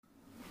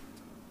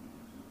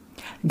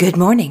Good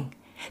morning.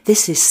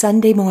 This is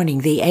Sunday morning,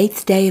 the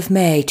 8th day of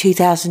May,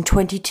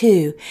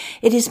 2022.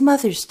 It is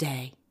Mother's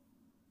Day.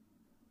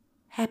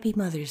 Happy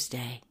Mother's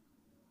Day.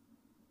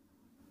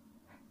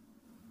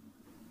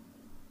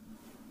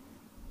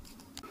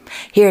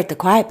 Here at the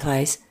Quiet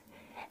Place,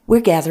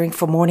 we're gathering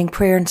for morning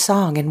prayer and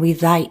song, and we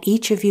invite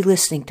each of you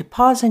listening to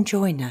pause and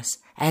join us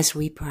as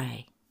we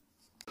pray.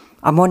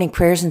 Our morning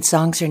prayers and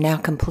songs are now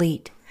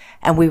complete,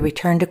 and we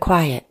return to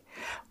quiet,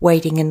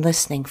 waiting and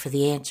listening for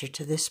the answer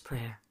to this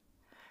prayer.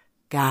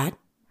 God,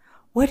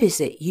 what is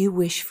it you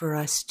wish for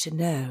us to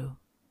know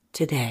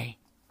today?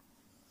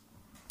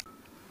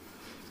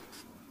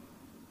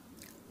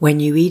 When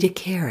you eat a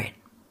carrot,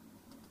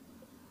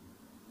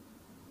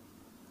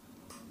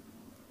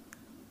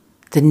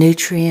 the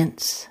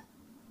nutrients,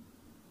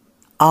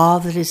 all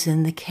that is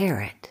in the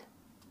carrot,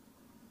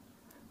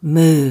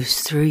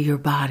 moves through your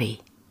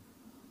body.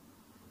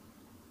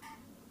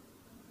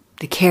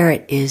 The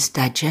carrot is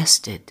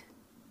digested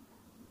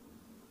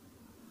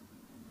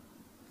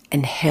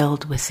and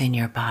held within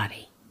your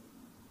body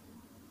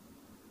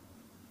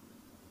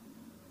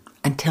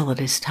until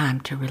it is time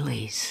to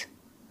release.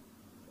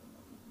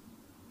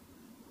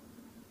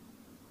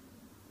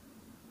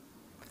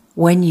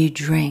 When you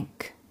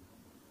drink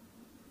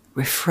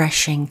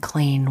refreshing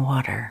clean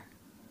water,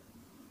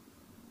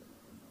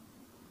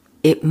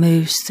 it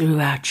moves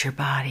throughout your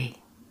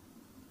body,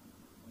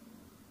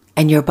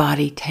 and your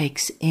body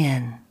takes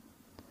in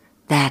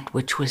that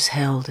which was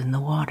held in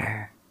the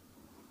water.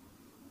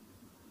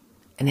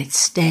 And it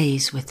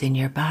stays within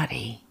your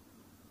body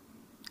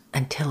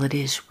until it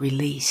is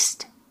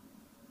released.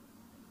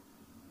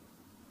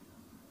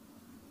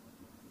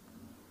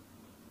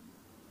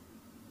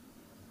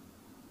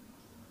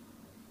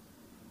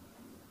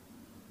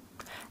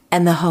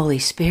 And the Holy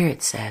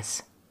Spirit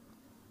says,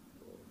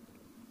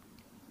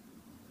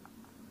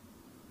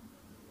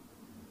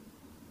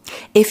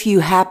 if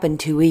you happen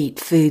to eat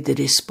food that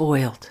is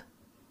spoiled,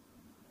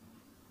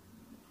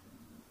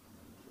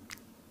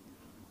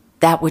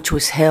 that which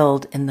was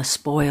held in the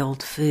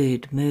spoiled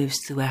food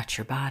moves throughout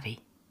your body,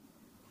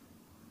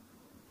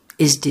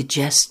 is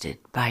digested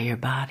by your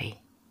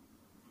body,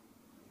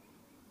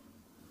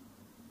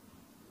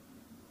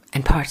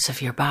 and parts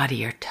of your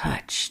body are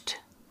touched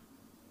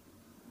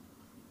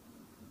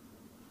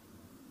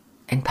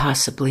and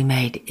possibly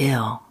made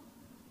ill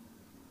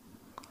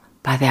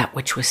by that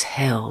which was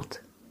held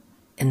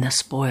in the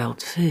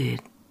spoiled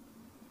food,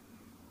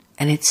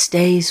 and it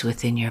stays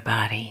within your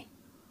body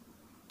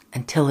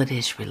until it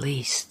is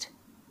released.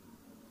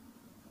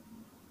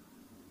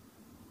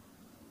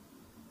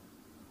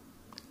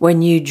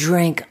 When you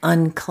drink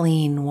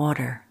unclean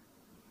water,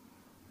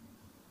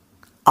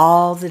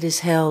 all that is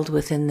held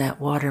within that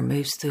water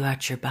moves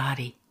throughout your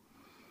body,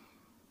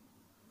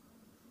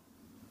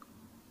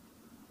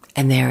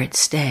 and there it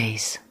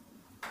stays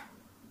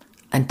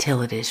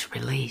until it is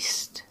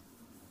released.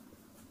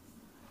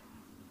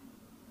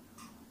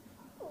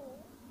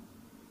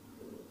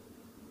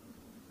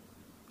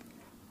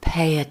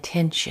 Pay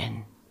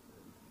attention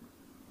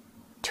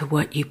to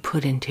what you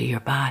put into your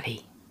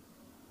body.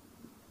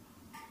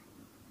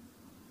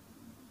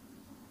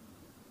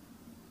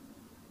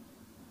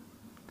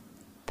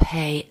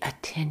 Pay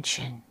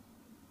attention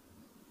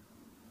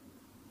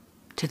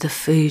to the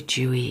food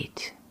you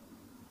eat,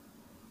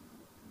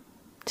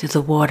 to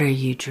the water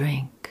you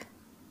drink.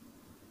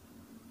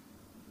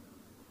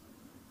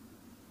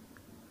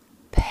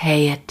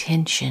 Pay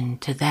attention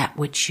to that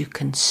which you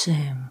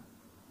consume,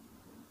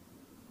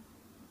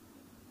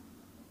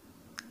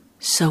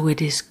 so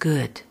it is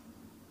good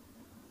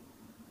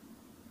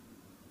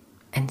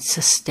and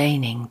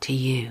sustaining to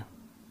you.